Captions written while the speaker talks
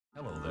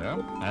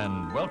sir,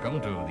 and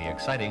welcome to the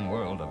exciting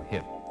world of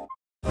hip.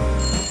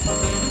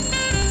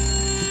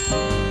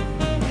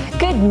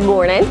 Good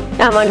morning.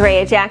 I'm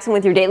Andrea Jackson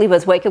with your Daily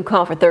Buzz wake-up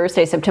call for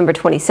Thursday, September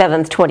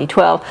 27th,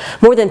 2012.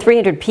 More than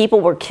 300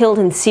 people were killed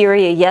in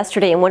Syria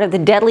yesterday in one of the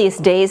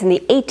deadliest days in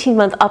the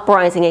 18-month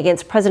uprising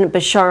against President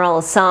Bashar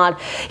al-Assad.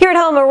 Here at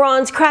home,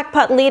 Iran's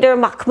crackpot leader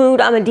Mahmoud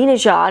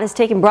Ahmadinejad has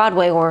taken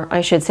Broadway, or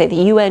I should say the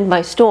UN,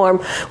 by storm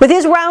with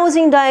his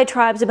rousing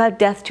diatribes about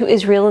death to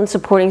Israel and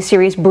supporting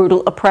Syria's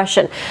brutal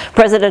oppression.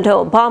 President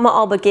Obama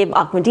all but gave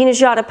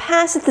Ahmadinejad a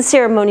pass at the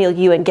ceremonial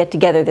UN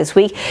get-together this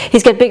week.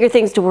 He's got bigger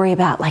things to worry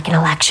about, like an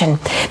election.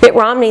 Mitt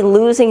Romney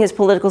losing his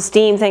political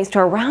steam thanks to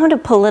a round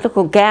of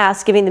political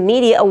gas, giving the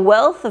media a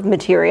wealth of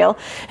material,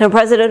 and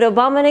President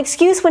Obama an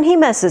excuse when he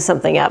messes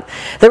something up.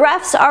 The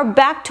refs are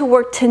back to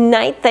work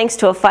tonight thanks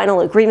to a final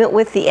agreement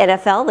with the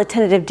NFL. The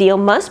tentative deal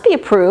must be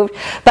approved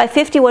by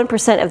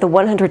 51% of the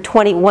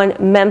 121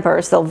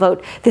 members. They'll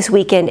vote this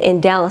weekend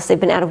in Dallas. They've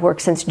been out of work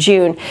since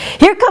June.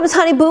 Here comes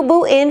Honey Boo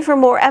Boo in for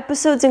more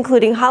episodes,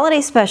 including holiday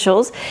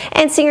specials,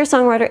 and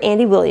singer-songwriter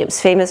Andy Williams,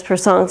 famous for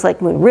songs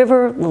like Moon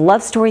River, the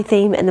Love Story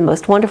theme, and The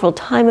Most Wonderful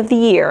Time of the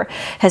Year,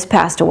 has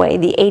passed away.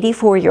 The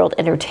 84-year-old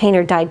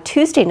entertainer died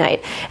Tuesday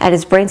night at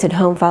his Branson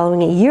home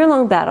following a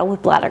year-long battle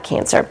with bladder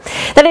cancer.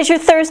 That is your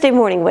Thursday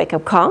morning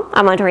wake-up call.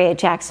 I'm Andrea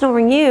Jackson. I'll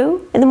ring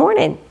you in the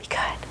morning. Be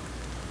good.